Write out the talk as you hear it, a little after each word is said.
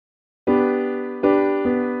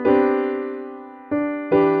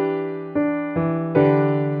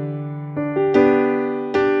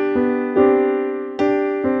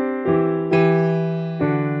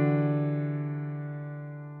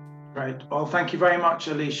thank you very much,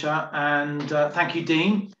 Alicia, and thank you,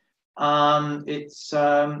 Dean.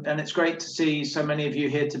 It's great to see so many of you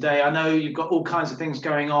here today. I know you've got all kinds of things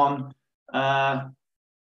going on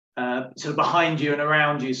sort of behind you and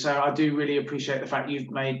around you, so I do really appreciate the fact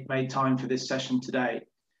you've made time for this session today.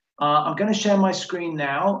 I'm going to share my screen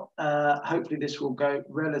now. Hopefully this will go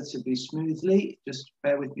relatively smoothly. Just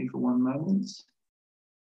bear with me for one moment.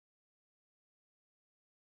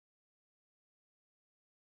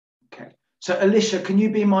 Okay. So Alicia, can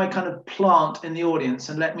you be my kind of plant in the audience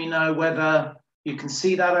and let me know whether you can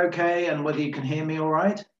see that okay and whether you can hear me all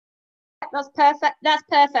right? That's perfect. That's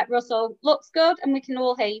perfect, Russell. Looks good and we can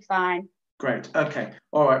all hear you fine. Great. Okay.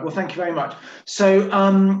 All right. Well, thank you very much. So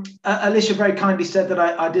Alicia very kindly said that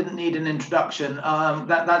I didn't need an introduction.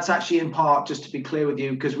 That's actually in part, just to be clear with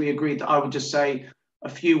you, because we agreed that I would just say a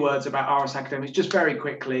few words about RSAcademics, just very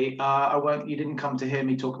quickly. You didn't come to hear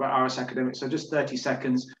me talk about RSAcademics, so just 30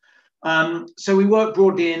 seconds. So we work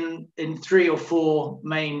broadly in 3 or 4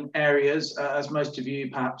 main areas, as most of you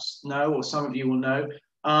perhaps know, or some of you will know.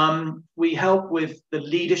 We help with the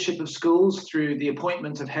leadership of schools through the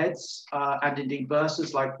appointment of heads and indeed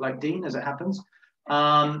bursars like Dean, as it happens,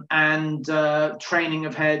 and training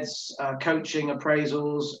of heads, coaching,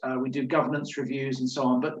 appraisals. We do governance reviews and so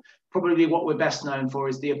on. But probably what we're best known for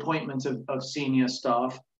is the appointment of senior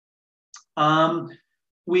staff.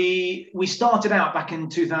 We started out back in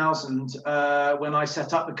 2000 when I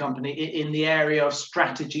set up the company in the area of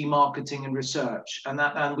strategy, marketing and research.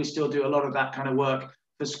 And we still do a lot of that kind of work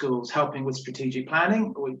for schools, helping with strategic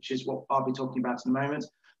planning, which is what I'll be talking about in a moment,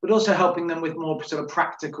 but also helping them with more sort of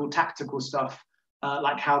practical, tactical stuff,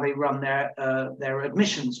 like how they run their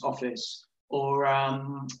admissions office or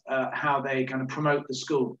how they kind of promote the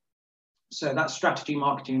school. So that's strategy,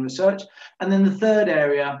 marketing, and research. And then the third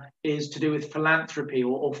area is to do with philanthropy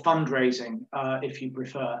or fundraising, if you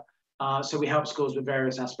prefer. So we help schools with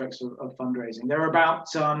various aspects of fundraising. There are about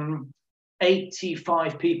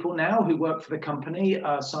 85 people now who work for the company,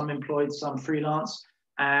 some employed, some freelance.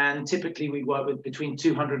 And typically we work with between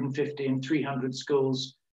 250 and 300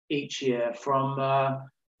 schools each year, from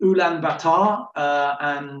Ulaanbaatar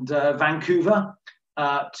and Vancouver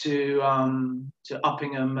to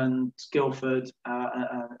Uppingham and Guildford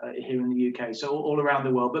here in the UK. So all around the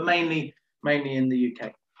world, but mainly in the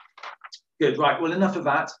UK. Good, right, well, enough of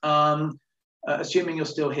that. Assuming you're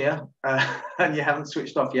still here and you haven't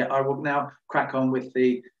switched off yet, I will now crack on with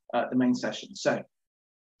the main session. So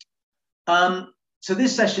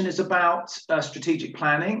this session is about strategic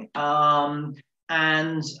planning.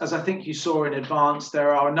 And as I think you saw in advance,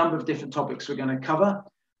 there are a number of different topics we're going to cover.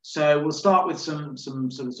 So we'll start with some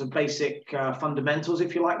sort of basic fundamentals,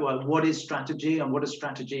 if you like. Well, what is strategy and what does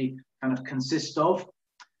strategy kind of consist of?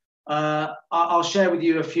 I'll share with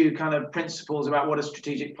you a few kind of principles about what a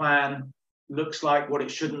strategic plan looks like, what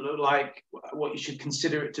it shouldn't look like, what you should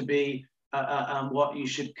consider it to be, and what you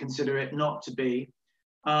should consider it not to be.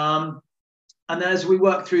 And as we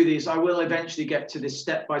work through these, I will eventually get to this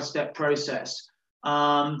step-by-step process.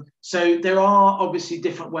 So there are obviously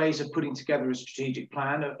different ways of putting together a strategic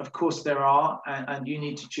plan. Of course there are, and you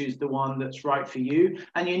need to choose the one that's right for you.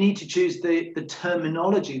 And you need to choose the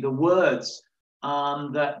terminology, the words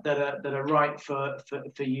that are right for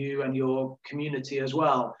you and your community as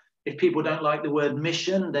well. If people don't like the word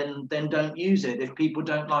mission, then don't use it. If people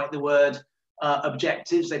don't like the word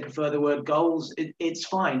objectives, they prefer the word goals, it's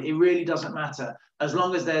fine. It really doesn't matter. As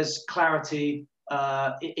long as there's clarity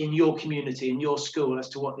in your community, in your school, as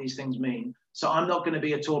to what these things mean. So I'm not going to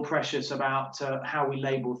be at all precious about how we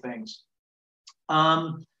label things.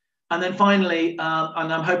 And then finally,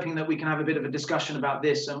 and I'm hoping that we can have a bit of a discussion about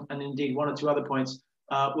this and indeed 1 or 2 other points,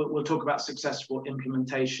 we'll talk about successful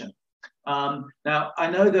implementation. Now, I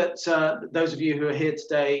know that those of you who are here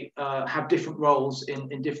today have different roles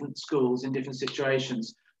in different schools, in different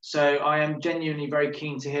situations. So I am genuinely very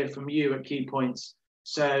keen to hear from you at key points.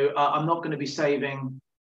 So I'm not going to be saving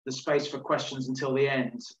the space for questions until the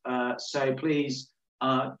end. So please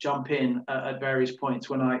jump in at various points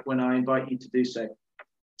when I invite you to do so.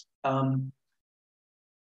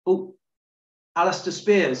 Oh, Alistair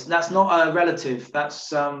Speirs. That's not a relative.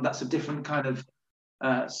 That's a different kind of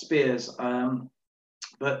Speirs.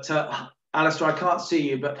 But Alistair, I can't see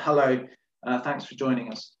you, but hello. Thanks for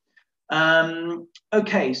joining us.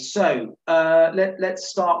 Okay, so let's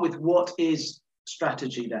start with what is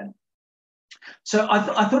strategy then. So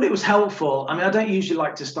I thought it was helpful. I mean, I don't usually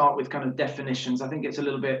like to start with kind of definitions. I think it's a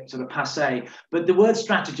little bit sort of passé, but the word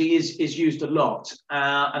strategy is used a lot.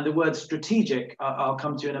 And the word strategic, I'll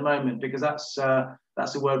come to in a moment, because that's a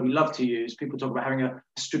word we love to use. People talk about having a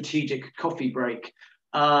strategic coffee break.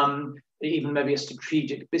 even maybe a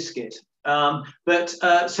strategic biscuit. I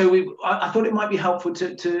thought it might be helpful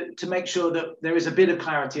to make sure that there is a bit of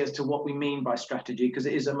clarity as to what we mean by strategy, because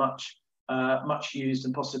it is a much used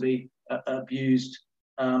and possibly abused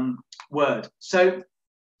word. So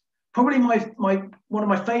probably one of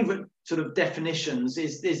my favorite sort of definitions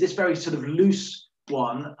is this very sort of loose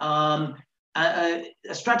one. A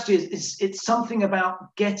strategy it's something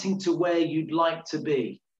about getting to where you'd like to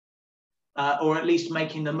be, or at least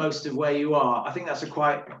making the most of where you are. I think that's a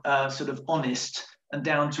quite sort of honest and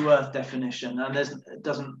down-to-earth definition, and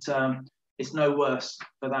it's no worse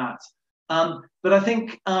for that. But I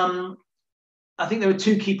think there are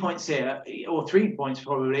 2 key points here, or 3 points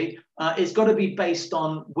probably. It's got to be based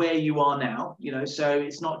on where you are now, so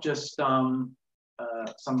it's not just some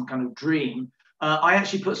kind of dream. I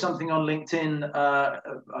actually put something on LinkedIn, I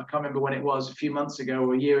can't remember when it was, a few months ago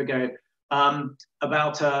or a year ago,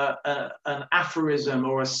 about an aphorism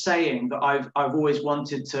or a saying that I've always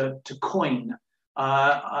wanted to coin.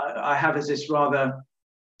 I have as this rather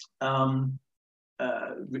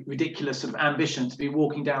ridiculous sort of ambition to be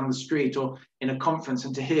walking down the street or in a conference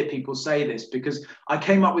and to hear people say this, because I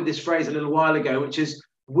came up with this phrase a little while ago, which is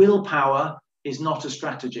willpower is not a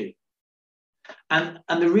strategy. And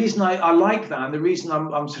the reason I like that, and the reason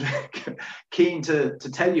I'm sort of keen to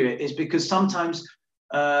tell you it, is because sometimes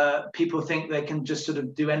people think they can just sort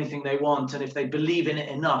of do anything they want, and if they believe in it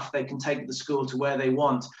enough, they can take the school to where they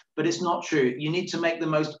want. But it's not true. You need to make the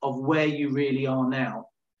most of where you really are now.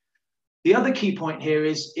 The other key point here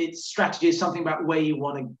is strategy is something about where you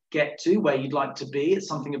want to get to, where you'd like to be. It's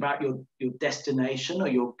something about your destination or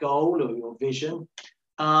your goal or your vision.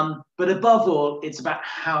 But above all, it's about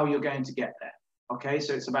how you're going to get there. Okay,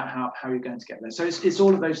 so it's about how you're going to get there. So it's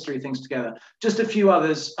all of those 3 things together. Just a few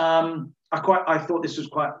others. I thought this was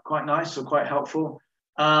quite nice or quite helpful.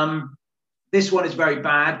 This one is very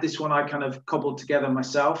bad. This one I kind of cobbled together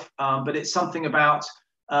myself. But it's something about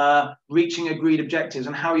reaching agreed objectives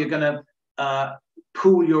and how you're going to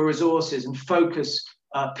pool your resources and focus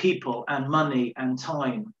people and money and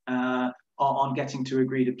time on getting to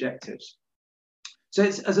agreed objectives. So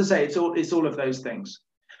it's, as I say, it's all of those things.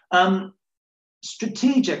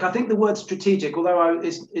 Strategic. I think the word strategic, although I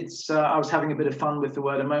was having a bit of fun with the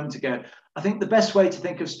word a moment ago, I think the best way to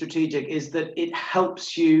think of strategic is that it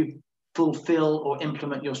helps you fulfill or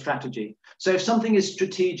implement your strategy. So if something is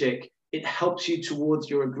strategic, it helps you towards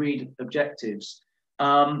your agreed objectives.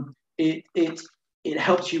 It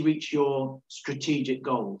helps you reach your strategic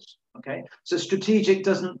goals. Okay, so strategic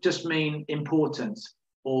doesn't just mean important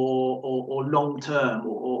or long term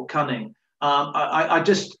or cunning. I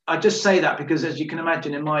just say that because, as you can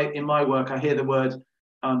imagine, in my work, I hear the word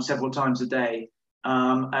several times a day,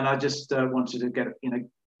 and I just wanted to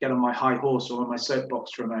get on my high horse or on my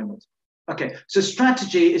soapbox for a moment. Okay, so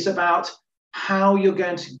strategy is about how you're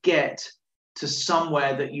going to get to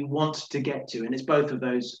somewhere that you want to get to, and it's both of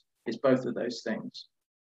those. It's both of those things.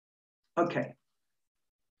 Okay.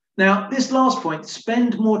 Now, this last point,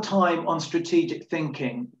 spend more time on strategic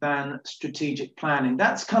thinking than strategic planning.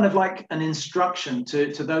 That's kind of like an instruction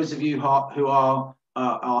to those of you who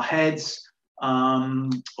are heads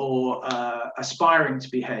or aspiring to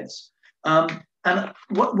be heads. And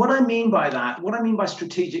what I mean by that, what I mean by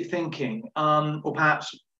strategic thinking, or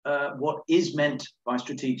perhaps what is meant by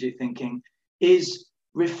strategic thinking, is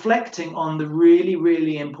reflecting on the really,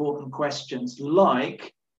 really important questions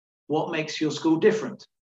like, what makes your school different?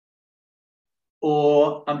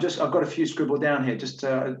 Or I've got a few scribbled down here just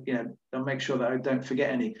to, I'll make sure that I don't forget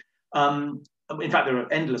any. In fact, there are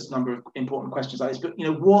an endless number of important questions like this, but,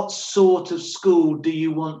 what sort of school do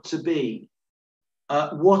you want to be?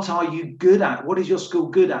 What are you good at? What is your school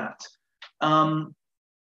good at?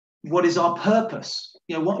 What is our purpose?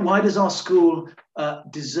 Why does our school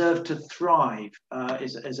deserve to thrive?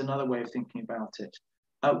 Is another way of thinking about it.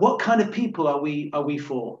 What kind of people are we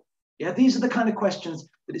for? Yeah, these are the kind of questions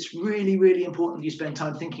that it's really, really important you spend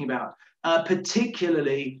time thinking about,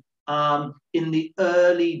 particularly in the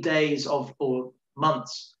early days or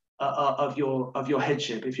months of your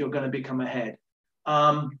headship, if you're going to become a head.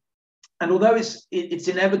 And although it's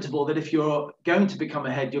inevitable that if you're going to become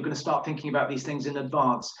a head, you're going to start thinking about these things in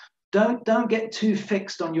advance. Don't get too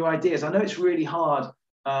fixed on your ideas. I know it's really hard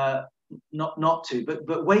not to,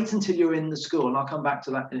 but wait until you're in the school, and I'll come back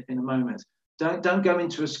to that in a moment. Don't go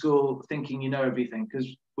into a school thinking you know everything, because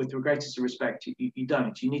with the greatest respect, you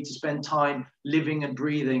don't. You need to spend time living and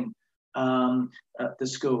breathing at the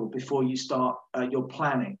school before you start your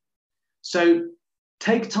planning. So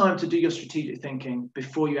take time to do your strategic thinking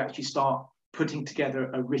before you actually start putting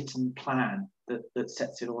together a written plan that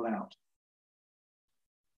sets it all out.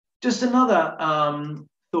 Just another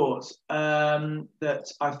thought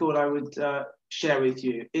that I thought I would share with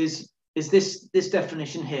you is this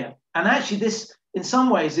definition here. And actually this, in some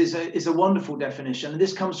ways, is a wonderful definition. And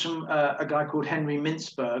this comes from a guy called Henry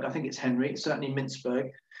Mintzberg. I think it's Henry, certainly Mintzberg.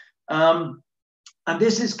 And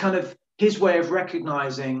this is kind of his way of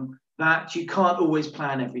recognizing that you can't always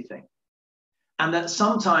plan everything. And that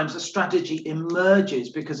sometimes a strategy emerges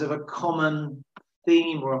because of a common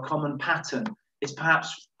theme or a common pattern. It's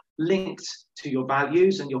perhaps linked to your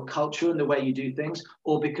values and your culture and the way you do things,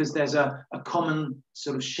 or because there's a common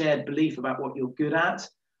sort of shared belief about what you're good at.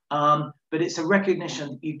 But it's a recognition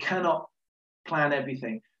that you cannot plan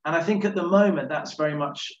everything. And I think at the moment, that's very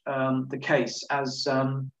much the case. As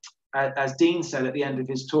Dean said at the end of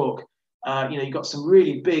his talk, you've got some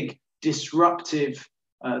really big disruptive,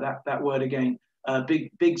 that word again,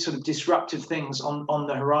 big sort of disruptive things on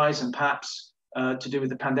the horizon, perhaps to do with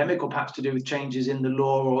the pandemic, or perhaps to do with changes in the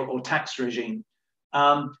law or tax regime.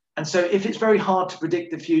 And so if it's very hard to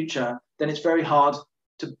predict the future, then it's very hard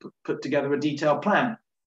to put together a detailed plan.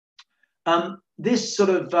 This sort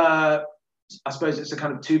of, I suppose it's a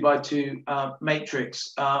kind of 2x2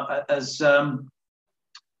 matrix, as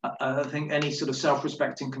I think any sort of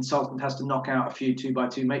self-respecting consultant has to knock out a few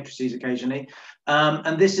 2x2 matrices occasionally.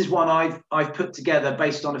 And this is one I've put together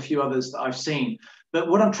based on a few others that I've seen. But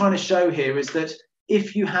what I'm trying to show here is that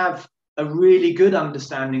if you have a really good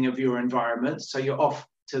understanding of your environment, so you're off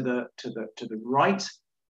to the right,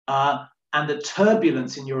 and the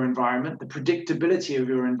turbulence in your environment, the predictability of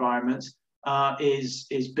your environment is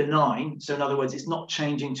benign. So in other words, it's not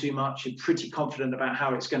changing too much. You're pretty confident about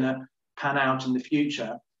how it's going to pan out in the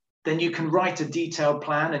future. Then you can write a detailed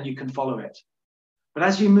plan and you can follow it. But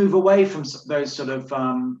as you move away from those sort of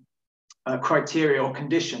criteria or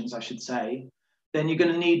conditions, I should say, then you're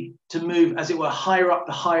going to need to move, as it were, higher up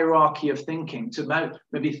the hierarchy of thinking to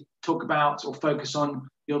maybe talk about or focus on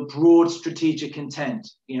your broad strategic intent.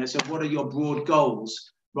 So what are your broad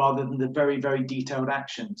goals rather than the very, very detailed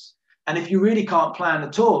actions? And if you really can't plan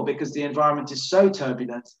at all because the environment is so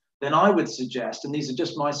turbulent, then I would suggest, and these are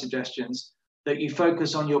just my suggestions, that you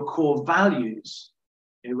focus on your core values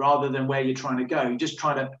rather than where you're trying to go. You just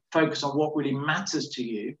try to focus on what really matters to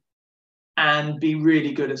you and be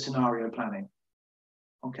really good at scenario planning.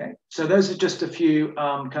 Okay, so those are just a few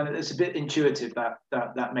it's a bit intuitive,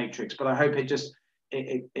 that matrix, but I hope it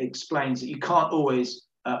explains that you can't always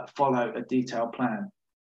follow a detailed plan.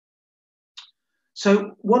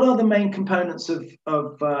 So what are the main components of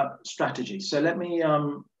strategy? So let me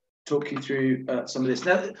talk you through some of this.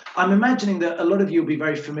 Now, I'm imagining that a lot of you will be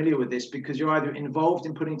very familiar with this because you're either involved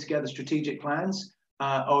in putting together strategic plans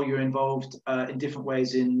or you're involved in different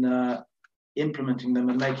ways in implementing them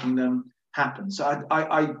and making them happen. So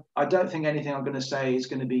I don't think anything I'm going to say is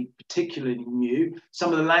going to be particularly new.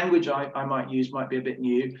 Some of the language I might use might be a bit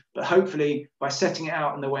new, but hopefully by setting it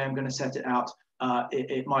out in the way I'm going to set it out,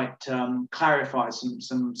 it might clarify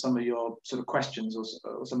some of your sort of questions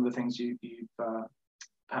or some of the things you've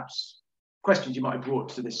perhaps questions you might have brought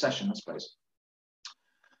to this session, I suppose.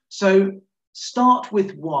 So start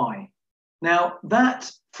with why. Now, that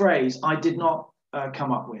phrase I did not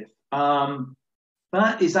come up with.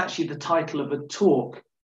 That is actually the title of a talk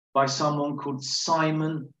by someone called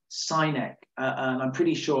Simon Sinek. And I'm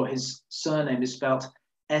pretty sure his surname is spelled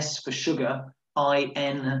S for sugar,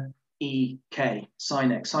 I-N-E-K,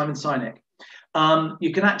 Sinek, Simon Sinek.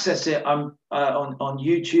 You can access it on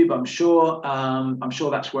YouTube, I'm sure. I'm sure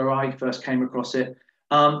that's where I first came across it.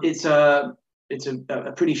 It's a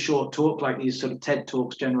pretty short talk, like these sort of TED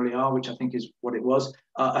Talks generally are, which I think is what it was.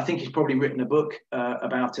 I think he's probably written a book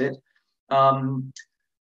about it.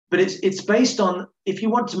 But it's based on, if you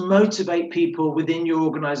want to motivate people within your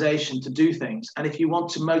organization to do things, and if you want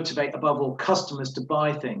to motivate, above all, customers to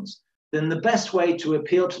buy things, then the best way to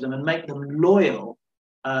appeal to them and make them loyal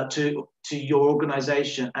to your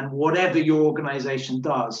organization and whatever your organization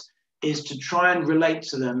does is to try and relate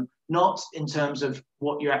to them, not in terms of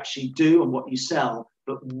what you actually do and what you sell,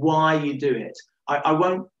 but why you do it. I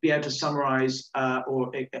won't be able to summarize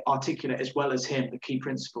or articulate as well as him the key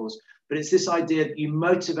principles, but it's this idea that you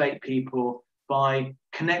motivate people by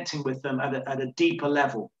connecting with them at a deeper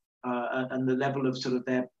level and the level of sort of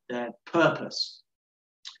their purpose.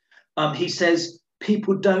 He says,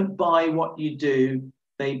 people don't buy what you do,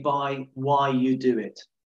 they buy why you do it.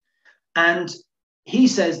 And he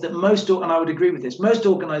says that and I would agree with this, most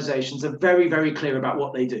organizations are very, very clear about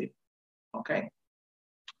what they do, okay?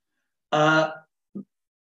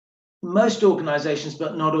 Most organizations,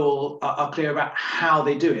 but not all, are clear about how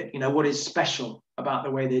they do it, what is special about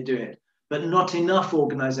the way they do it. But not enough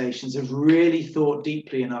organizations have really thought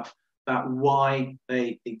deeply enough about why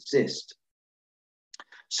they exist.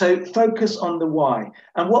 So focus on the why.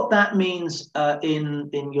 And what that means in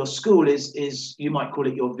your school is you might call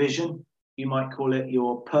it your vision, you might call it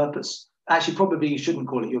your purpose. Actually, probably you shouldn't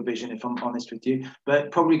call it your vision, if I'm honest with you,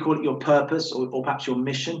 but probably call it your purpose or perhaps your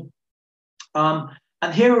mission.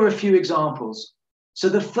 And here are a few examples. So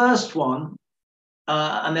the first one,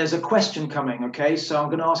 and there's a question coming, okay? So I'm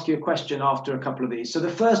going to ask you a question after a couple of these. So the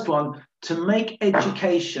first one, to make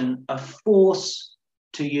education a force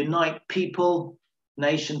to unite people,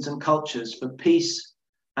 nations and cultures for peace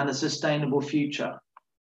and a sustainable future.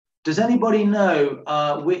 Does anybody know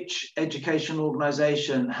which educational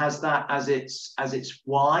organisation has that as its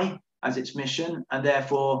why, as its mission, and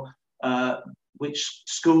therefore which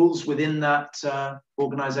schools within that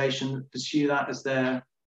organisation pursue that as their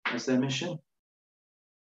mission?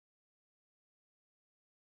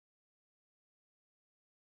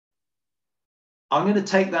 I'm going to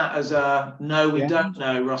take that as a no, we don't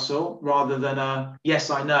know, Russell, rather than a yes,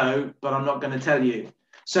 I know, but I'm not going to tell you.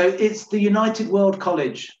 So it's the United World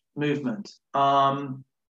College movement.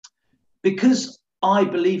 Because I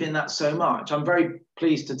believe in that so much, I'm very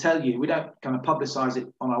pleased to tell you, we don't kind of publicize it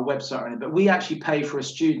on our website or anything, but we actually pay for a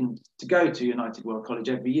student to go to United World College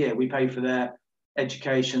every year. We pay for their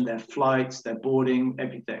education, their flights, their boarding,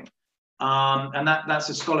 everything. And that's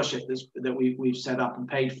a scholarship that we've set up and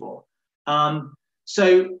paid for.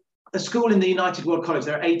 So a school in the United World College,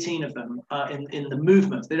 there are 18 of them in the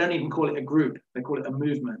movement. They don't even call it a group, they call it a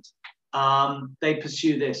movement. They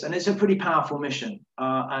pursue this, and it's a pretty powerful mission.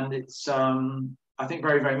 And it's, I think,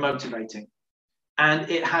 very, very motivating. And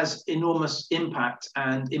it has enormous impact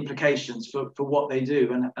and implications for what they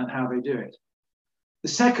do and how they do it. The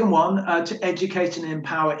second one, to educate and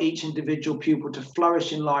empower each individual pupil to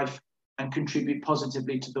flourish in life and contribute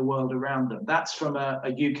positively to the world around them. That's from a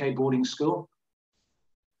UK boarding school.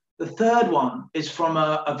 The third one is from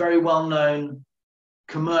a very well-known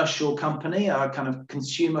commercial company, a kind of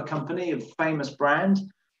consumer company, a famous brand.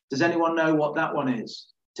 Does anyone know what that one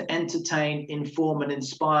is? To entertain, inform, and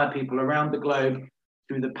inspire people around the globe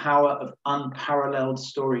through the power of unparalleled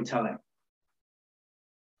storytelling.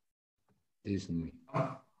 Disney.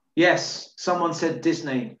 Yes, someone said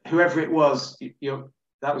Disney. Whoever it was,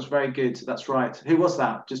 that was very good. That's right. Who was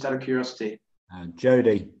that? Just out of curiosity.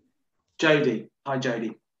 Jodie. Jodie. Hi,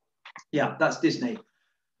 Jodie. Yeah, that's Disney.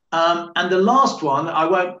 And the last one, I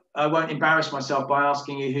won't embarrass myself by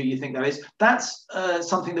asking you who you think that is. That's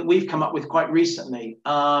something that we've come up with quite recently.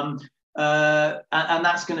 And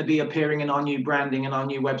that's going to be appearing in our new branding and our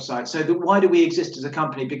new website. So why do we exist as a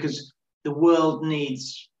company? Because the world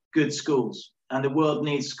needs good schools, and the world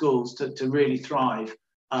needs schools to really thrive,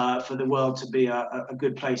 for the world to be a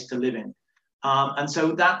good place to live in. And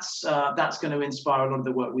so that's going to inspire a lot of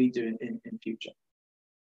the work we do in future.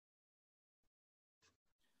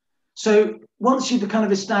 So once you've kind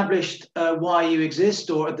of established why you exist,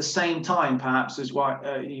 or at the same time, perhaps, as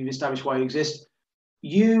why you've established why you exist,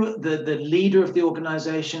 you, the leader of the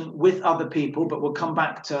organization, with other people, but we'll come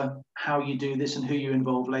back to how you do this and who you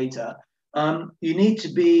involve later, you need to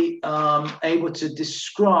be able to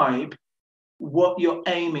describe what you're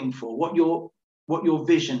aiming for, what your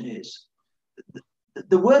vision is.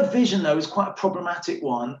 The word vision, though, is quite a problematic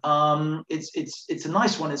one. It's a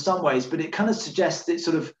nice one in some ways, but it kind of suggests it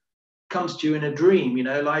sort of comes to you in a dream, you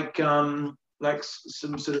know, like some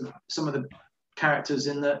of the characters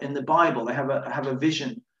in the Bible. They have a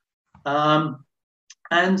vision, and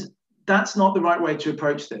that's not the right way to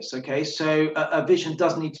approach this. Okay, so a vision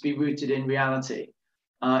does need to be rooted in reality.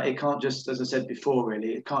 It can't just, as I said before, really,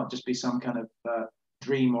 it can't just be some kind of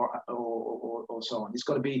dream or so on. It's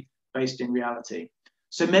got to be based in reality.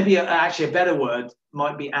 So maybe actually a better word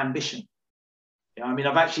might be ambition. Yeah, I mean,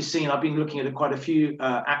 I've been looking at quite a few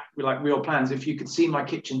like real plans. If you could see my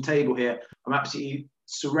kitchen table here, I'm absolutely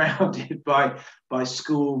surrounded by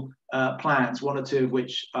school plans, one or two of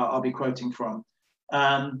which I'll be quoting from.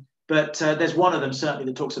 But there's one of them certainly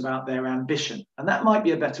that talks about their ambition, and that might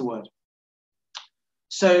be a better word.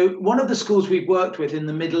 So one of the schools we've worked with in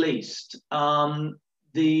the Middle East,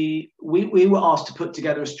 we were asked to put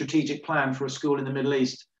together a strategic plan for a school in the Middle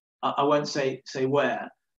East. I won't say where.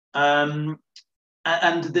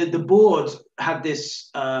 And the board had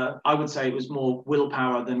this, I would say it was more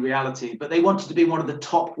willpower than reality, but they wanted to be one of the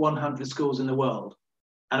top 100 schools in the world.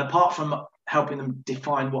 And apart from helping them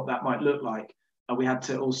define what that might look like, we had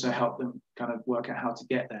to also help them kind of work out how to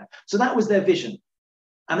get there. So that was their vision.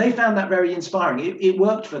 And they found that very inspiring. It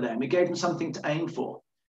worked for them. It gave them something to aim for.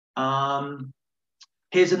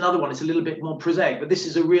 Here's another one. It's a little bit more prosaic, but this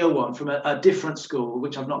is a real one from a different school,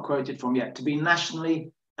 which I've not quoted from yet, to be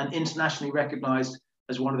nationally and internationally recognised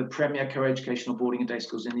as one of the premier co-educational boarding and day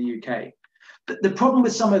schools in the UK. the problem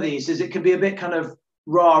with some of these is it can be a bit kind of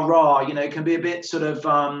rah, it can be a bit sort of,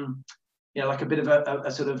 like a bit of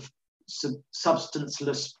a sort of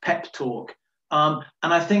substanceless pep talk. And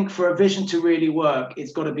I think for a vision to really work,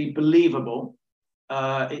 it's got to be believable.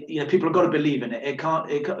 People have got to believe in it.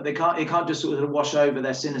 They can't just sort of wash over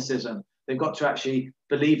their cynicism. They've got to actually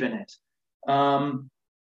believe in it.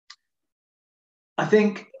 I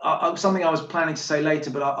think something I was planning to say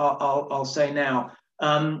later, but I'll say now.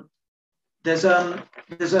 There's a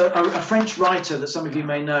French writer that some of you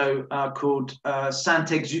may know called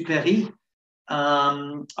Saint-Exupéry.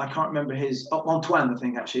 I can't remember Antoine, I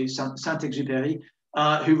think actually, Saint-Exupéry,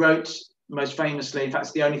 who wrote most famously, in fact,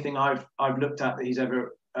 it's the only thing I've looked at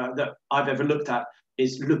that I've ever looked at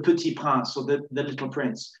is Le Petit Prince, or the Little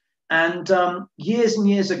Prince. And years and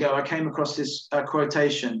years ago, I came across this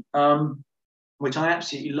quotation, which I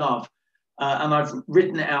absolutely love, and I've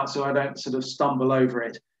written it out so I don't sort of stumble over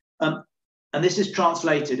it. And this is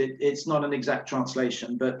translated. It's not an exact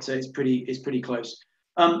translation, but it's pretty close.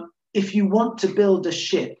 If you want to build a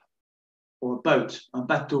ship or a boat, un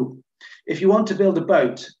bateau, if you want to build a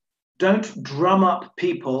boat, don't drum up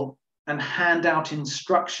people and hand out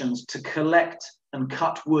instructions to collect and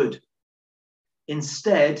cut wood.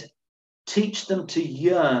 Instead, teach them to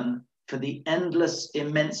yearn for the endless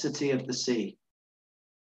immensity of the sea.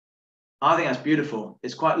 I think that's beautiful.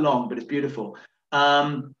 It's quite long, but it's beautiful.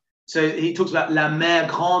 So he talks about la mer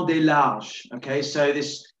grande et large. Okay, so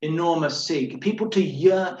this enormous sea.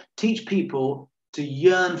 Teach people to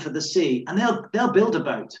yearn for the sea, and they'll build a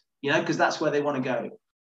boat, because that's where they want to go.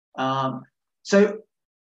 So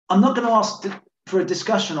I'm not going to ask for a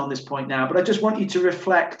discussion on this point now, but I just want you to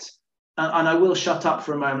reflect, and I will shut up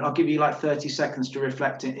for a moment. I'll give you like 30 seconds to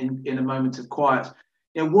reflect in a moment of quiet.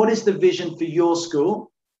 What is the vision for your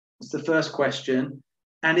school? That's the first question.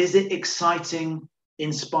 And is it exciting,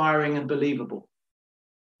 inspiring, and believable?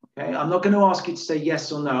 Okay, I'm not going to ask you to say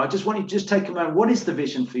yes or no. I just want you to just take a moment. What is the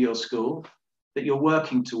vision for your school that you're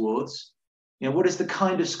working towards? What is the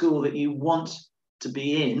kind of school that you want to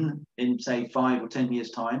be in say 5 or 10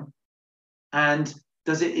 years time? And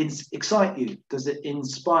does it excite you? Does it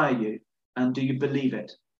inspire you? And do you believe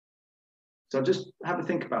it? So just have a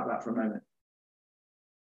think about that for a moment.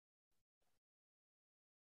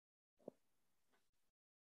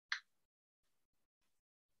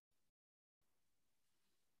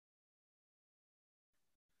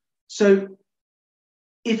 So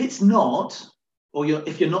if it's not, or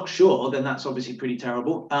if you're not sure, then that's obviously pretty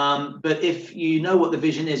terrible. But if you know what the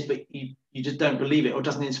vision is, but you just don't believe it or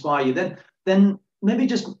doesn't inspire you, then maybe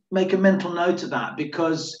just make a mental note of that,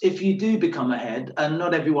 because if you do become ahead, and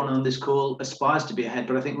not everyone on this call aspires to be ahead,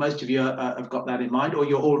 but I think most of you have got that in mind, or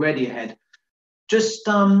you're already ahead. Just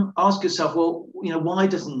ask yourself, well, why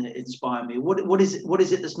doesn't it inspire me? What is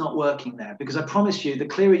it that's not working there? Because I promise you, the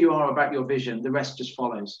clearer you are about your vision, the rest just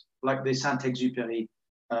follows, like the Saint-Exupéry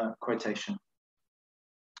quotation.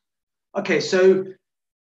 Okay, so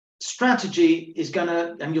strategy is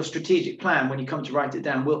and your strategic plan, when you come to write it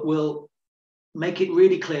down, will make it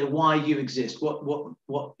really clear why you exist,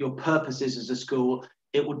 what your purpose is as a school.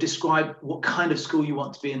 It will describe what kind of school you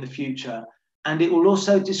want to be in the future. And it will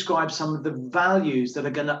also describe some of the values that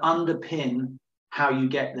are going to underpin how you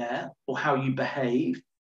get there or how you behave.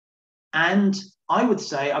 And I would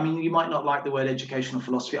say, you might not like the word educational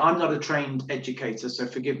philosophy. I'm not a trained educator, so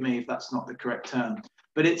forgive me if that's not the correct term.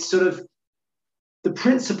 But it's sort of the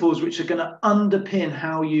principles which are going to underpin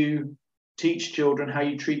how you teach children, how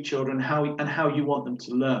you treat children, and how you want them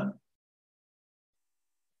to learn.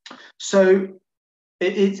 So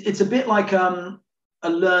it's a bit like a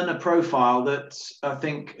learner profile that I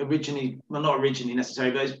think not originally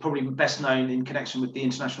necessarily, but it's probably best known in connection with the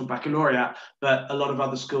International Baccalaureate, but a lot of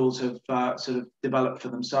other schools have sort of developed for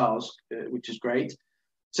themselves, which is great.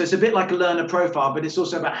 So it's a bit like a learner profile, but it's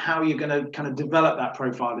also about how you're going to kind of develop that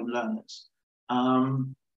profile in learners.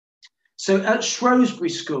 So at Shrewsbury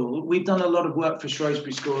School, we've done a lot of work for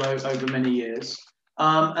Shrewsbury School over many years,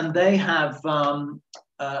 and they have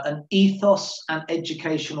an ethos and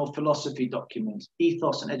educational philosophy document.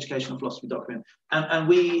 And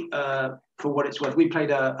we, for what it's worth, we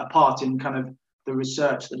played a part in kind of the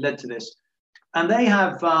research that led to this. And they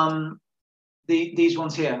have these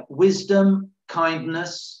ones here: wisdom,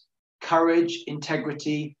 kindness, courage,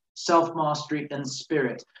 integrity, self-mastery, and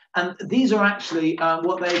spirit. And these are actually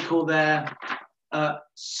what they call their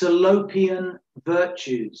Salopian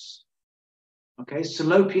virtues. Okay,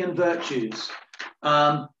 Salopian virtues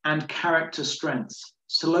and character strengths.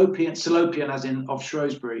 Salopian as in of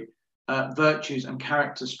Shrewsbury, virtues and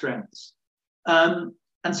character strengths. And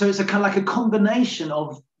so it's a kind of like a combination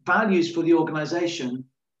of values for the organization,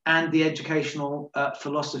 and the educational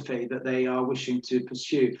philosophy that they are wishing to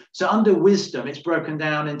pursue. So under wisdom, it's broken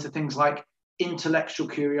down into things like intellectual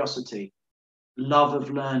curiosity, love of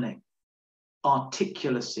learning,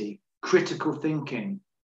 articulacy, critical thinking,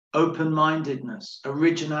 open-mindedness,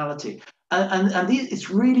 originality. And it's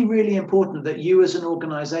really, really important that you as an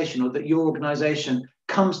organization, or that your organization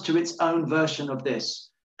comes to its own version of this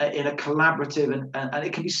in a collaborative, and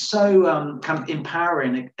it can be so kind of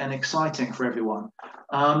empowering and exciting for everyone.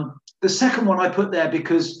 The second one I put there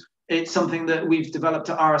because it's something that we've developed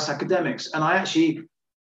at RSAcademics, and I actually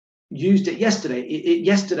used it yesterday.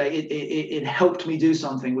 It helped me do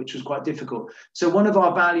something which was quite difficult. So one of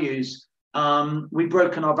our values, we've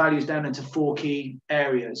broken our values down into 4 key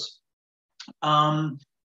areas. And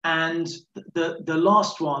the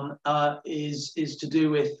last one is to do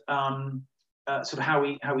with sort of how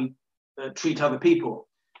we treat other people.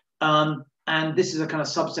 And this is a kind of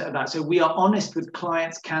subset of that. So we are honest with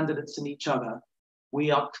clients, candidates, and each other.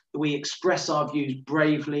 We express our views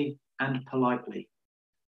bravely and politely.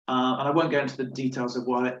 And I won't go into the details of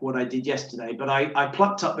what I did yesterday, but I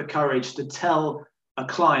plucked up the courage to tell a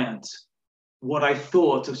client what I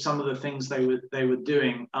thought of some of the things they were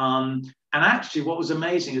doing. And actually, what was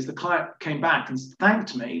amazing is the client came back and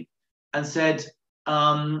thanked me and said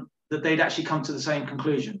that they'd actually come to the same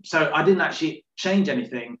conclusion. So I didn't actually change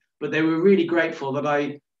anything, but they were really grateful that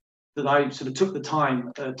I sort of took the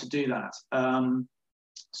time to do that.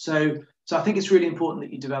 So I think it's really important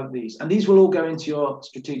that you develop these, and these will all go into your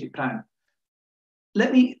strategic plan.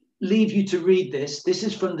 Let me leave you to read this. This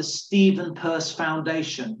is from the Stephen Peirce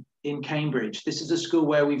Foundation in Cambridge. This is a school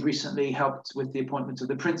where we've recently helped with the appointment of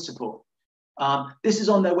the principal. This is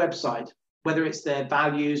on their website. Whether it's their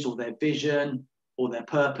values or their vision or their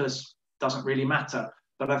purpose, doesn't really matter.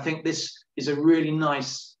 But I think this is a really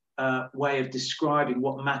nice way of describing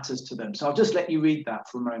what matters to them. So I'll just let you read that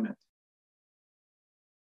for a moment.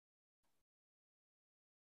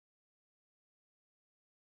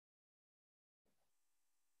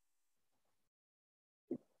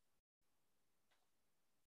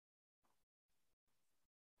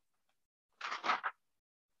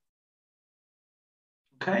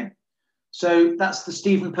 Okay, so that's the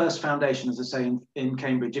Stephen Peirce Foundation, as I say, in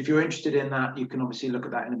Cambridge. If you're interested in that, you can obviously look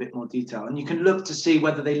at that in a bit more detail, and you can look to see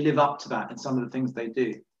whether they live up to that in some of the things they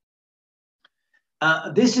do.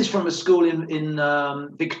 This is from a school in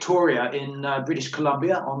Victoria in British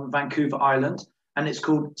Columbia on Vancouver Island, and it's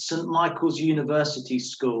called St. Michael's University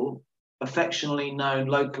School, affectionately known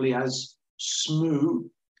locally as SMU.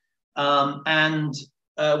 And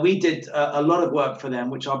we did a lot of work for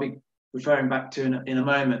them, which I'll be referring back to in a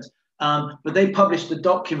moment. But they published a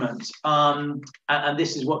document, and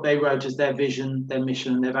this is what they wrote as their vision, their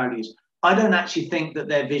mission, and their values. I don't actually think that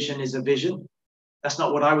their vision is a vision. That's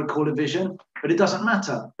not what I would call a vision, but it doesn't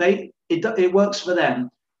matter. It works for them,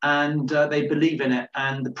 and they believe in it.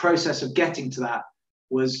 And the process of getting to that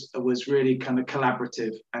was really kind of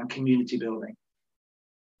collaborative and community building.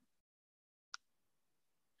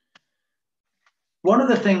 One of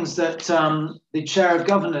the things that the Chair of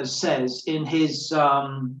Governors says in his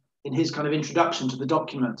kind of introduction to the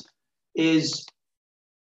document is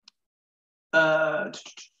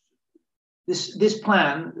this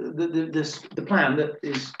plan, the plan that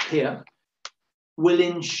is here, will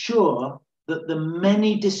ensure that the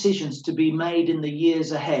many decisions to be made in the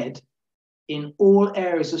years ahead in all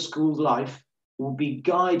areas of school life will be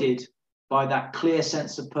guided by that clear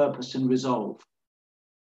sense of purpose and resolve.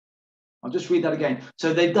 I'll just read that again.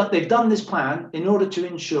 So they've done this plan in order to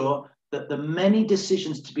ensure that the many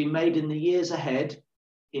decisions to be made in the years ahead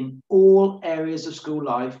in all areas of school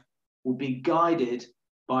life will be guided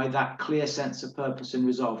by that clear sense of purpose and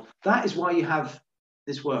resolve. That is why you have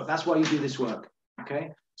this work. That's why you do this work,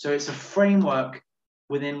 okay? So it's a framework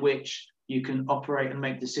within which you can operate and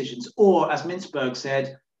make decisions. Or, as Mintzberg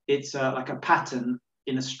said, it's like a pattern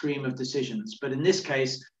in a stream of decisions. But in this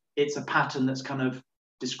case, it's a pattern that's kind of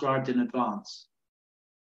described in advance.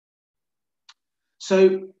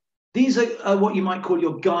 So these are what you might call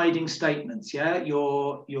your guiding statements, yeah?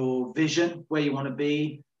 Your vision, where you want to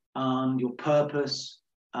be, your purpose,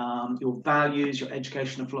 your values, your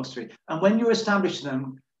educational philosophy. And when you're establishing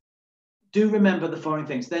them, do remember the following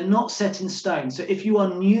things. They're not set in stone. So if you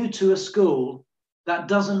are new to a school, that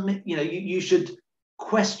doesn't, you should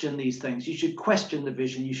question these things. You should question the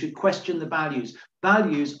vision. You should question the values.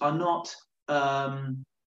 Values are not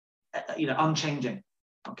unchanging,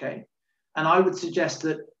 okay? And I would suggest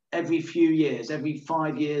that every few years, every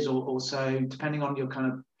 5 years or so, depending on your kind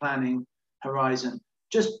of planning horizon,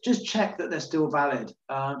 just check that they're still valid,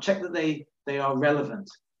 check that they are relevant.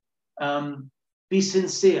 be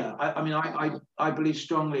sincere. I mean, I believe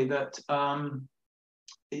strongly that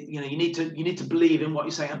you need to believe in what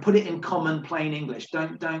you're saying and put it in common, plain English.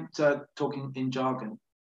 Don't talk in jargon.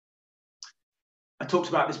 I talked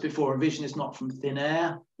about this before. A vision is not from thin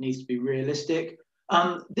air. It needs to be realistic.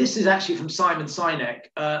 This is actually from Simon Sinek.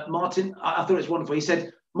 Martin, I thought it was wonderful. He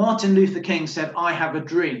said, Martin Luther King said, "I have a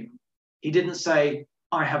dream." He didn't say,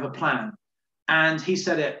 "I have a plan." And he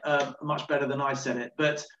said it much better than I said it.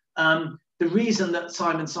 But the reason that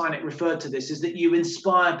Simon Sinek referred to this is that you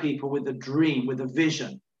inspire people with a dream, with a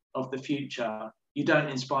vision of the future. You don't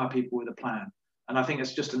inspire people with a plan. And I think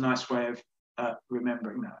it's just a nice way of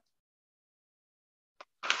remembering that.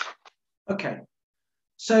 Okay,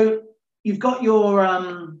 so you've got your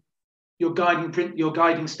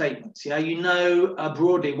guiding statements. Yeah, you know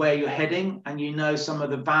broadly where you're heading, and you know some of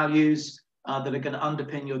the values that are going to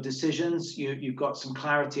underpin your decisions. You've got some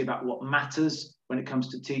clarity about what matters when it comes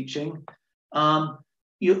to teaching.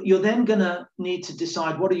 You're then going to need to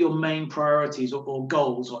decide what are your main priorities or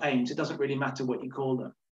goals or aims. It doesn't really matter what you call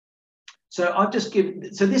them. So I've just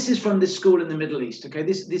given. So this is from this school in the Middle East. Okay,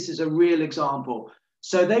 this is a real example.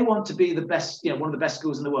 So they want to be the best, one of the best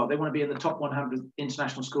schools in the world. They want to be in the top 100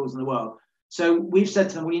 international schools in the world. So we've said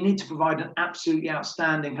to them, well, you need to provide an absolutely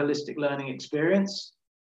outstanding holistic learning experience,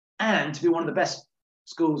 and to be one of the best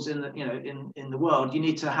schools in the world, you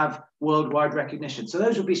need to have worldwide recognition. So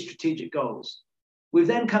those would be strategic goals. We've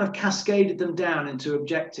then kind of cascaded them down into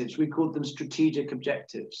objectives. We called them strategic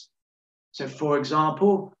objectives. So, for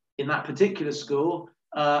example, in that particular school,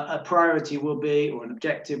 a priority will be, or an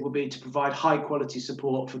objective will be, to provide high quality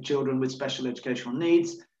support for children with special educational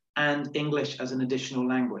needs and English as an additional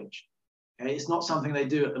language. Okay? It's not something they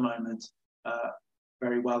do at the moment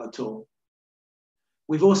very well at all.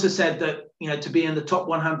 We've also said that, to be in the top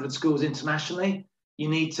 100 schools internationally, you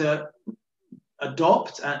need to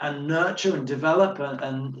adopt and nurture and develop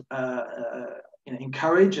and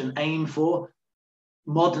encourage and aim for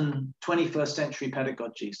modern 21st century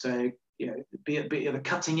pedagogy. So, be at the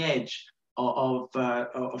cutting edge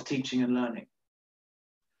of teaching and learning.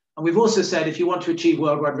 And we've also said if you want to achieve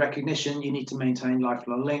worldwide recognition, you need to maintain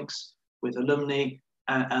lifelong links with alumni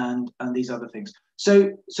and these other things.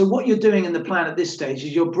 So what you're doing in the plan at this stage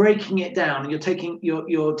is you're breaking it down, and you're taking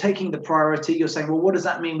the priority. You're saying, well, what does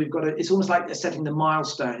that mean? We've got to. It's almost like they're setting the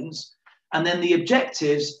milestones, and then the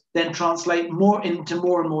objectives then translate more into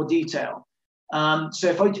more and more detail. So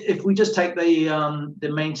if we just take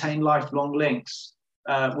the maintain lifelong links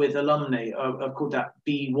with alumni, I've called that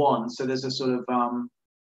B1. So there's a sort of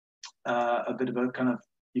a bit of a kind of,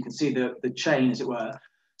 you can see the chain, as it were.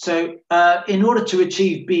 So in order to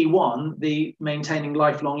achieve B1, the maintaining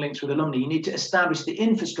lifelong links with alumni, you need to establish the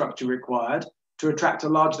infrastructure required to attract a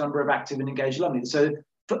large number of active and engaged alumni. So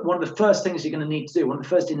one of the first things you're going to need to do, one of the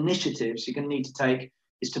first initiatives you're going to need to take,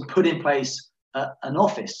 is to put in place an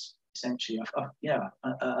office, essentially,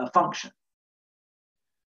 a function.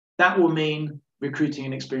 That will mean recruiting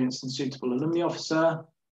an experienced and suitable alumni officer,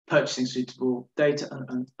 purchasing suitable data,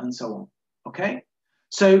 and so on. Okay,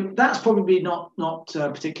 so that's probably not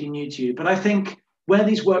particularly new to you, but I think where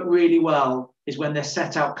these work really well is when they're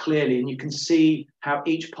set out clearly and you can see how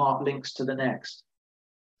each part links to the next.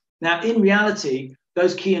 Now, in reality,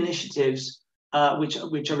 those key initiatives which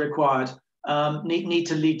are required need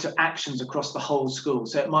to lead to actions across the whole school.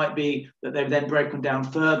 So it might be that they've then broken down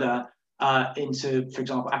further into, for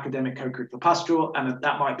example, academic, co-curricular, pastoral, and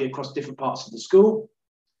that might be across different parts of the school.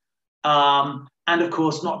 And of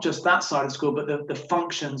course, not just that side of the school, but the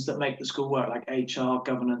functions that make the school work, like HR,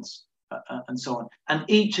 governance, and so on. And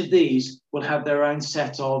each of these will have their own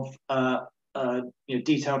set of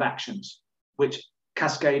detailed actions, which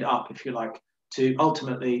cascade up, if you like, to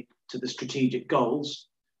ultimately to the strategic goals,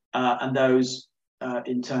 and those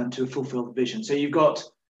in turn to fulfill the vision. So you've got,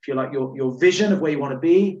 if you like, your vision of where you want to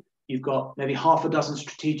be. You've got maybe half a dozen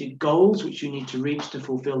strategic goals which you need to reach to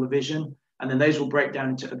fulfill the vision, and then those will break down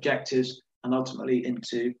into objectives and ultimately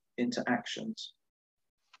into actions.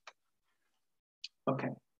 Okay,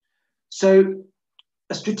 so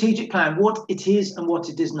a strategic plan, what it is and what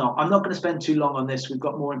it is not. I'm not going to spend too long on this. We've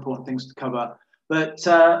got more important things to cover, but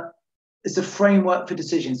it's a framework for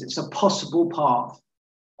decisions. It's a possible path.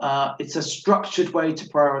 It's a structured way to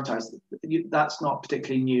prioritize. That's not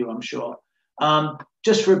particularly new, I'm sure.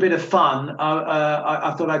 Just for a bit of fun,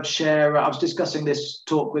 I thought I'd share. I was discussing this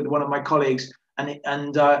talk with one of my colleagues,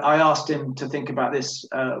 and I asked him to think about this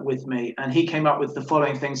with me, and he came up with the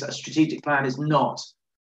following things that a strategic plan is not.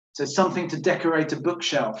 So something to decorate a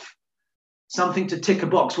bookshelf, something to tick a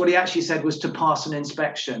box. What he actually said was to pass an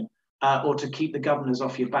inspection or to keep the governors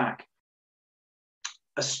off your back.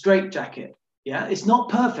 A straitjacket, Yeah, it's not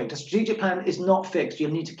perfect. A strategic plan is not fixed.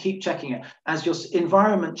 You'll need to keep checking it. As your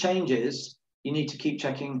environment changes, you need to keep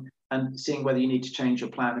checking and seeing whether you need to change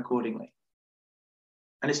your plan accordingly.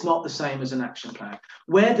 And it's not the same as an action plan.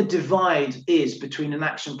 Where the divide is between an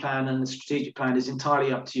action plan and a strategic plan is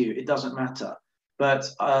entirely up to you. It doesn't matter. But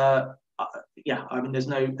yeah, I mean, there's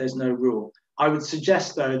no rule. I would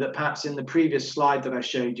suggest, though, that perhaps in the previous slide that I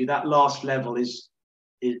showed you, that last level is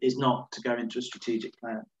not to go into a strategic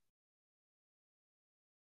plan.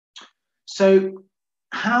 So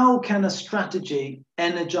how can a strategy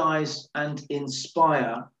energize and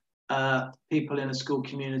inspire people in a school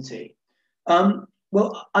community?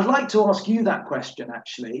 Well, I'd like to ask you that question,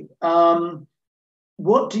 actually.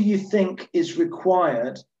 What do you think is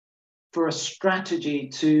required for a strategy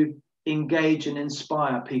to engage and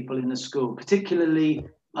inspire people in the school, particularly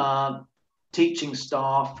teaching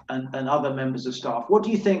staff and other members of staff? What do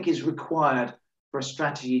you think is required for a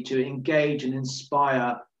strategy to engage and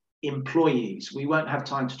inspire employees? We won't have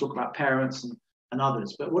time to talk about parents and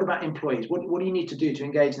others, but what about employees? What do you need to do to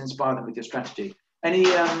engage and inspire them with your strategy? Any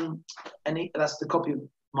that's the copy of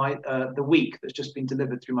my the week that's just been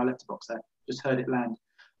delivered through my letterbox there. Just heard it land.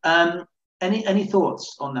 Any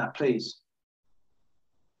thoughts on that, please?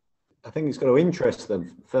 I think it's got to interest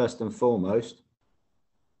them first and foremost.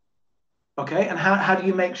 Okay, and how do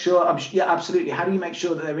you make sure? Yeah, absolutely. How do you make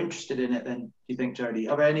sure that they're interested in it? Then, do you think, Jodie?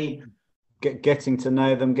 Are there any? Getting to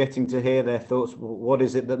know them, getting to hear their thoughts. What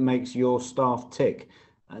is it that makes your staff tick?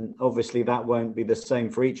 And obviously that won't be the same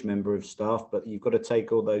for each member of staff, but you've got to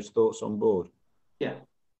take all those thoughts on board. Yeah.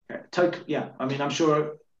 Okay. Yeah. I mean, I'm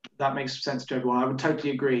sure that makes sense to everyone. I would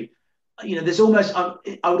totally agree. You know, there's almost, I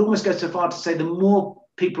would almost go so far to say the more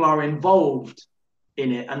people are involved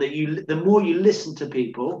in it and that the more you listen to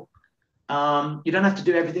people, you don't have to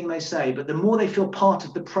do everything they say, but the more they feel part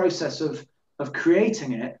of the process of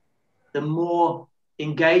creating it, the more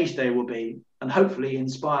engaged they will be, and hopefully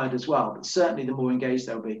inspired as well, but certainly the more engaged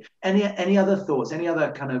they'll be. Any other thoughts, any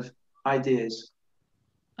other kind of ideas?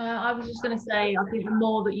 I was just going to say, I think the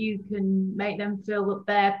more that you can make them feel that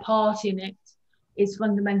their part in it is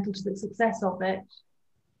fundamental to the success of it.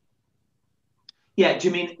 Yeah, do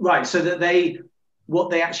you mean, right, so that what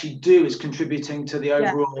they actually do is contributing to the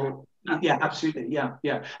overall... Yeah, absolutely,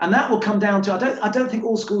 yeah. And that will come down to, I don't think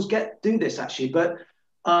all schools do this actually, but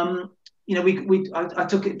you know, I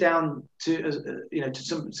took it down to to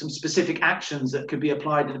some specific actions that could be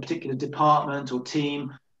applied in a particular department or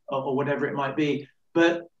team or whatever it might be.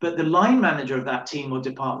 But the line manager of that team or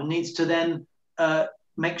department needs to then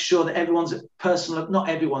make sure that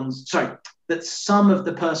that some of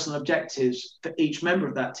the personal objectives for each member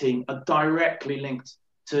of that team are directly linked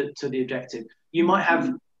to the objective. You might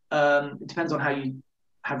have, it depends on how you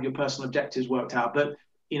have your personal objectives worked out, but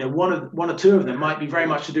you know, one or two of them might be very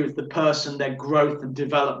much to do with the person, their growth and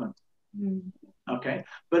development. Okay,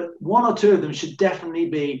 but one or two of them should definitely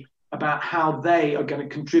be about how they are going to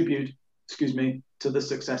contribute, to the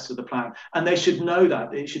success of the plan. And they should know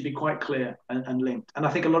that. It should be quite clear and linked. And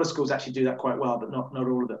I think a lot of schools actually do that quite well, but not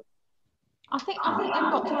all of them. I think they've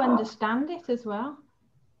got to understand it as well.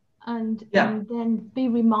 And then be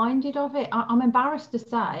reminded of it. I'm embarrassed to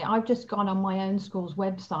say I've just gone on my own school's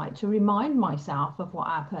website to remind myself of what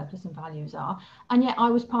our purpose and values are, and yet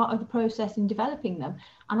I was part of the process in developing them.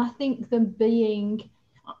 And I think them being,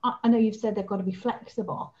 I know you've said they've got to be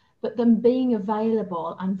flexible, but them being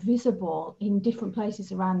available and visible in different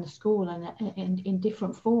places around the school and in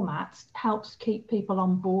different formats helps keep people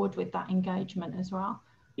on board with that engagement as well.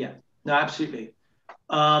 Yeah, no, absolutely.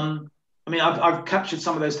 I mean, I've captured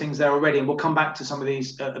some of those things there already, and we'll come back to some of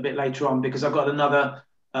these a bit later on, because I've got another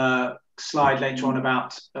slide later on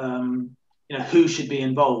about who should be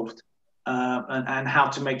involved and how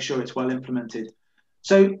to make sure it's well implemented.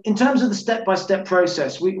 So in terms of the step-by-step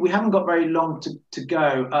process, we haven't got very long to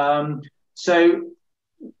go. So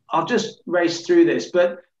I'll just race through this,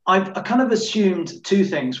 but I kind of assumed two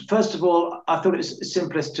things. First of all, I thought it was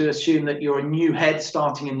simplest to assume that you're a new head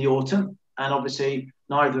starting in the autumn, and obviously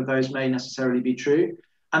neither of those may necessarily be true.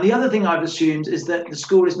 And the other thing I've assumed is that the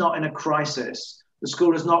school is not in a crisis. The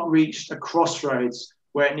school has not reached a crossroads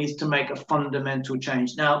where it needs to make a fundamental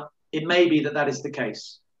change. Now, it may be that is the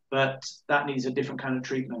case, but that needs a different kind of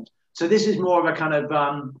treatment. So this is more of a kind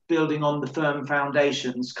of building on the firm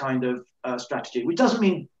foundations kind of strategy, which doesn't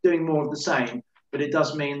mean doing more of the same, but it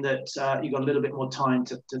does mean that you've got a little bit more time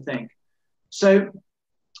to think. So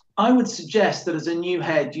I would suggest that as a new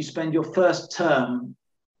head, you spend your first term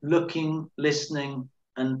looking, listening,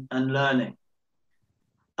 and learning.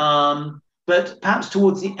 But perhaps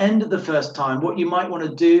towards the end of the first time, what you might want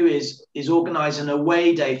to do is organise an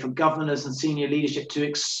away day for governors and senior leadership to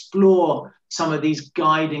explore some of these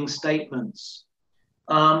guiding statements.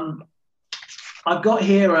 I've got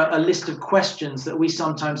here a list of questions that we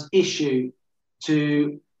sometimes issue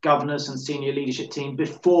to governors and senior leadership team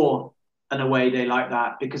before an away day like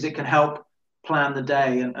that, because it can help plan the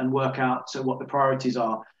day and work out what the priorities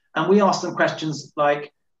are. And we ask them questions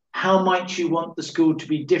like, how might you want the school to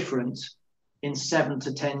be different in 7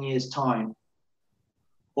 to 10 years' time?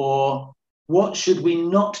 Or what should we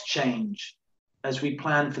not change as we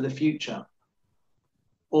plan for the future?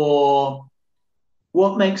 Or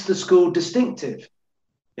what makes the school distinctive?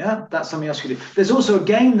 Yeah, that's something else you do. There's also a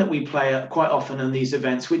game that we play quite often in these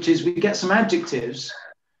events, which is we get some adjectives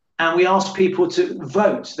and we ask people to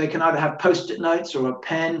vote. They can either have post-it notes or a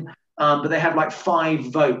pen, but they have like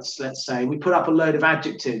 5 votes, let's say. We put up a load of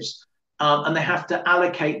adjectives and they have to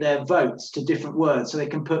allocate their votes to different words. So they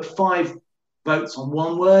can put 5 votes on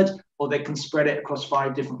one word, or they can spread it across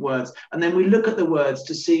 5 different words. And then we look at the words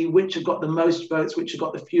to see which have got the most votes, which have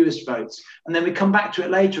got the fewest votes. And then we come back to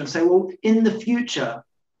it later and say, well, in the future,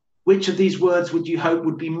 which of these words would you hope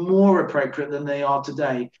would be more appropriate than they are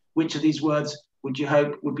today? Which of these words would you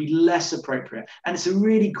hope would be less appropriate? And it's a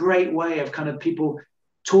really great way of kind of people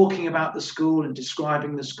talking about the school and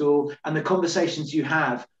describing the school, and the conversations you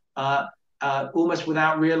have almost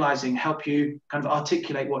without realizing help you kind of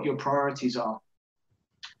articulate what your priorities are.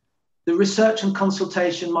 The research and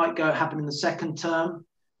consultation might happen in the second term,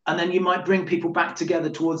 and then you might bring people back together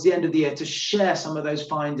towards the end of the year to share some of those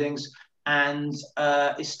findings and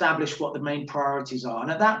establish what the main priorities are.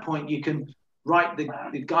 And at that point, you can write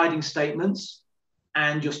the guiding statements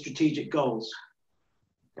and your strategic goals.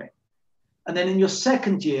 Okay. And then in your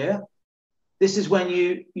second year, this is when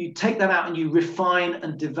you take that out and you refine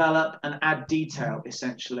and develop and add detail,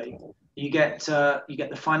 essentially. You get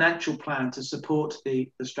the financial plan to support the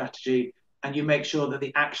strategy, and you make sure that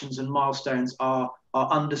the actions and milestones are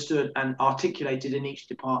understood and articulated in each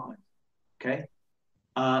department. Okay.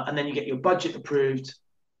 And then you get your budget approved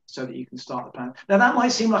so that you can start the plan. Now that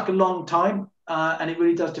might seem like a long time, and it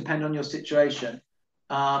really does depend on your situation,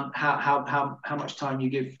 how much time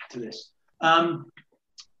you give to this.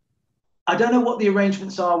 I don't know what the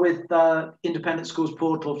arrangements are with Independent Schools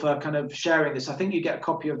Portal for kind of sharing this. I think you get a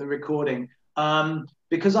copy of the recording.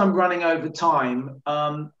 Because I'm running over time,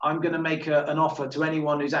 I'm going to make an offer to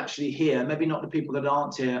anyone who's actually here, maybe not the people that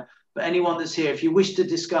aren't here, but anyone that's here. If you wish to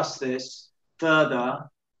discuss this further,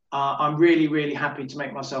 I'm really, really happy to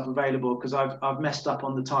make myself available, because I've messed up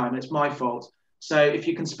on the time. It's my fault. So if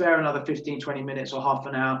you can spare another 15, 20 minutes or half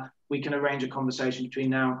an hour, we can arrange a conversation between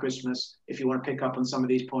now and Christmas if you want to pick up on some of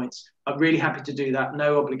these points. I'm really happy to do that.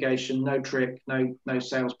 No obligation, no trick, no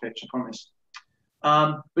sales pitch, I promise.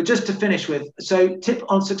 But just to finish with, so tip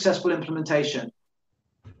on successful implementation.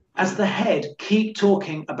 As the head, keep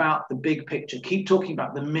talking about the big picture. Keep talking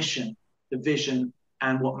about the mission, the vision,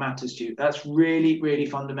 and what matters to you. That's really, really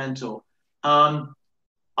fundamental.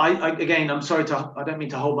 Again, I'm sorry I don't mean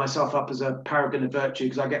to hold myself up as a paragon of virtue,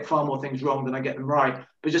 because I get far more things wrong than I get them right.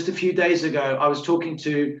 But just a few days ago, I was talking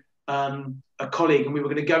to a colleague, and we were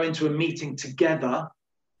going to go into a meeting together,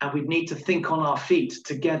 and we'd need to think on our feet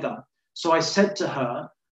together. So I said to her,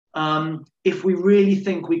 if we really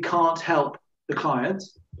think we can't help the client,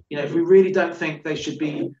 if we really don't think they should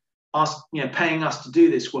be paying us to do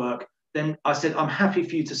this work, then I said, I'm happy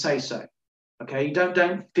for you to say so. Okay, you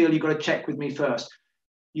don't feel you've got to check with me first.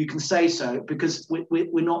 You can say so, because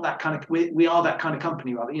we're not that kind of, we are that kind of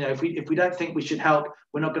company, rather. If we don't think we should help,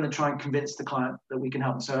 we're not going to try and convince the client that we can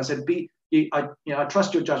help them. So I said, I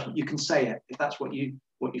trust your judgment. You can say it if that's what you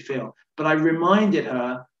feel. But I reminded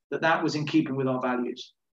her that was in keeping with our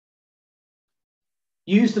values.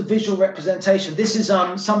 Use the visual representation. This is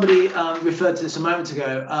somebody referred to this a moment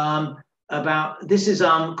ago. This is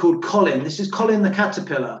called Colin. This is Colin the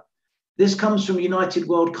caterpillar. This comes from United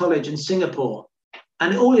World College in Singapore.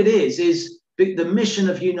 And all it is the mission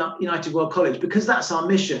of United World College. Because that's our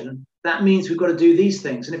mission, that means we've got to do these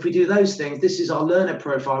things. And if we do those things, this is our learner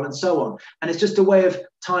profile and so on. And it's just a way of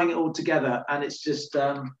tying it all together. And it's just,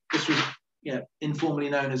 this was informally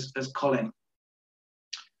known as Colin.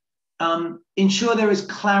 Ensure there is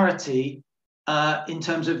clarity in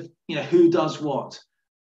terms of who does what.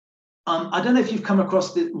 I don't know if you've come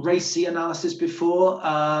across the RACI analysis before.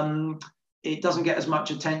 It doesn't get as much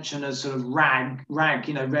attention as sort of RAG,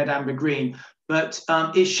 red, amber, green. But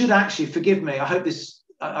it should actually, forgive me,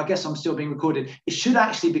 I guess I'm still being recorded. It should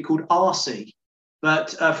actually be called RC. But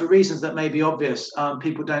for reasons that may be obvious,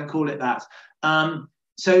 people don't call it that.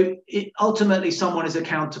 So ultimately, someone is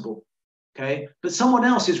accountable. Okay, but someone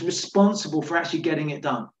else is responsible for actually getting it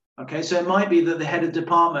done. Okay, so it might be that the head of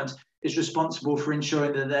department is responsible for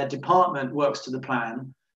ensuring that their department works to the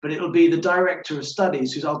plan, but it'll be the director of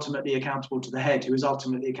studies who's ultimately accountable to the head, who is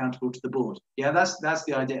ultimately accountable to the board. Yeah, that's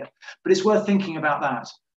the idea. But it's worth thinking about that.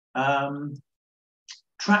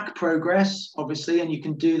 Track progress, obviously, and you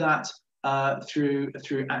can do that through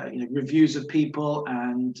reviews of people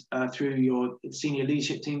and through your senior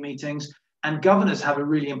leadership team meetings. And governors have a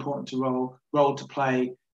really important role to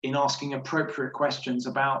play in asking appropriate questions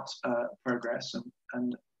about progress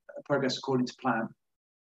and progress according to plan.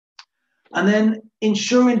 And then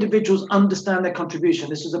ensure individuals understand their contribution.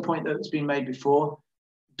 This is a point that's been made before.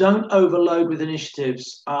 Don't overload with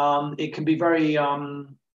initiatives. It can be very,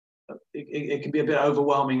 it can be a bit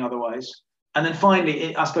overwhelming otherwise. And then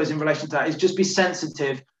finally, I suppose in relation to that, is just be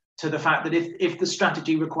sensitive to the fact that if the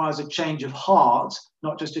strategy requires a change of heart,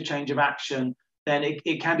 not just a change of action, then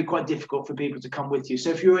it can be quite difficult for people to come with you. So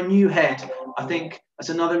if you're a new head, I think that's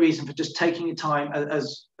another reason for just taking your time,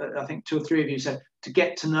 as I think 2 or 3 of you said, to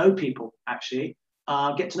get to know people, actually.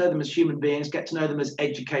 Get to know them as human beings, get to know them as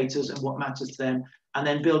educators and what matters to them, and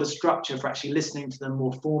then build a structure for actually listening to them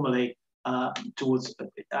more formally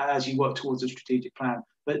as you work towards a strategic plan.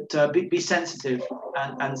 But be sensitive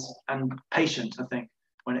and patient, I think,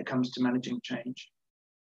 when it comes to managing change.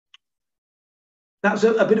 That was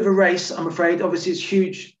a bit of a race, I'm afraid. Obviously, it's a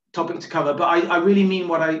huge topic to cover, but I really mean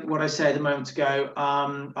what I said a moment ago.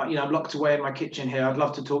 I'm locked away in my kitchen here. I'd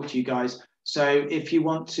love to talk to you guys. So if you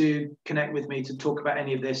want to connect with me to talk about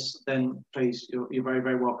any of this, then please, you're very,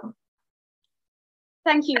 very welcome.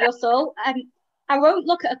 Thank you, Russell. I won't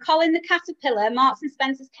look at a Colin the Caterpillar, Marks and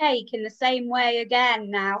Spencer's cake in the same way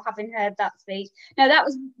again now, having heard that speech. No, that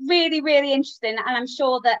was really, really interesting. And I'm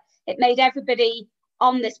sure that it made everybody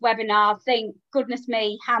on this webinar think, goodness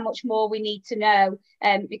me, how much more we need to know.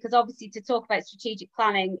 Because obviously to talk about strategic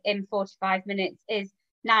planning in 45 minutes is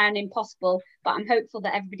nigh on impossible, but I'm hopeful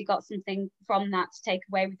that everybody got something from that to take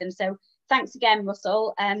away with them. So thanks again,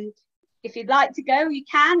 Russell. If you'd like to go, you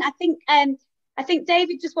can. I think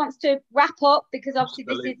David just wants to wrap up because obviously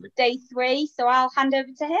Absolutely. This is day 3, so I'll hand over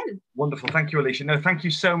to him. Wonderful. Thank you, Alicia. No, thank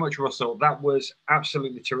you so much, Russell. That was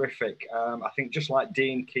absolutely terrific. I think just like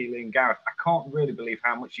Dean, Keely and Gareth, I can't really believe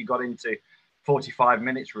how much you got into 45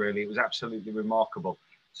 minutes, really. It was absolutely remarkable.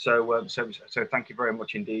 So thank you very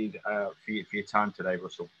much indeed for your time today,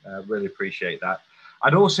 Russell. Really appreciate that.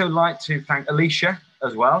 I'd also like to thank Alicia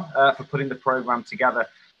as well for putting the programme together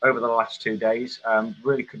over the last 2 days.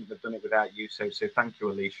 Really couldn't have done it without you. So thank you,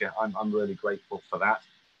 Alicia. I'm really grateful for that.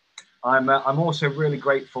 I'm also really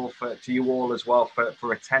grateful to you all as well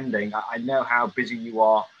for attending. I know how busy you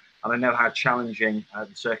are, and I know how challenging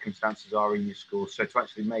the circumstances are in your school. So to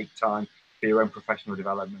actually make time for your own professional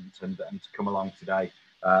development and to come along today,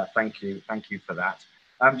 thank you for that.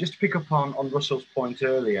 Just to pick up on Russell's point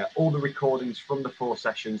earlier, all the recordings from the 4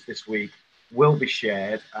 sessions this week will be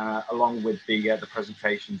shared along with the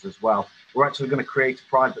presentations as well. We're actually going to create a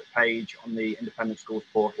private page on the Independent Schools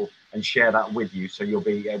portal and share that with you, so you'll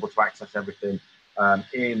be able to access everything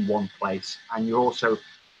in one place. And you're also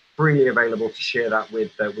freely available to share that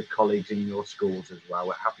with colleagues in your schools as well.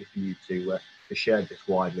 We're happy for you to share this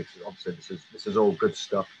widely, because obviously this is all good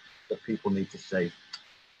stuff that people need to see.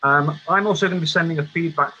 I'm also going to be sending a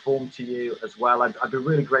feedback form to you as well. I'd be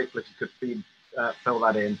really grateful if you could fill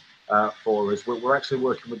that in for us. We're actually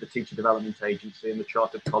working with the Teacher Development Agency and the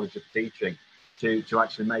Chartered College of Teaching to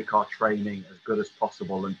actually make our training as good as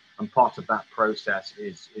possible. And part of that process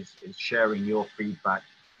is sharing your feedback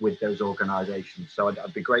with those organisations. So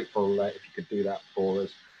I'd be grateful if you could do that for us.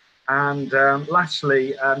 And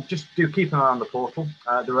lastly, just do keep an eye on the portal.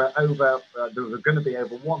 There are going to be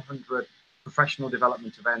over 100 professional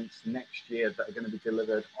development events next year that are going to be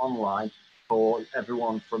delivered online for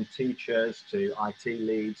everyone from teachers to IT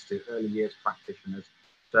leads to early years practitioners.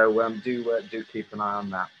 So do keep an eye on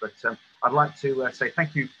that. But I'd like to say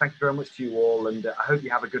thank you very much to you all, and I hope you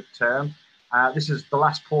have a good term. This is the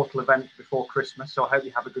last portal event before Christmas, so I hope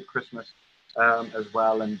you have a good Christmas as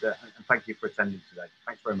well, and thank you for attending today.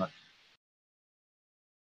 Thanks very much.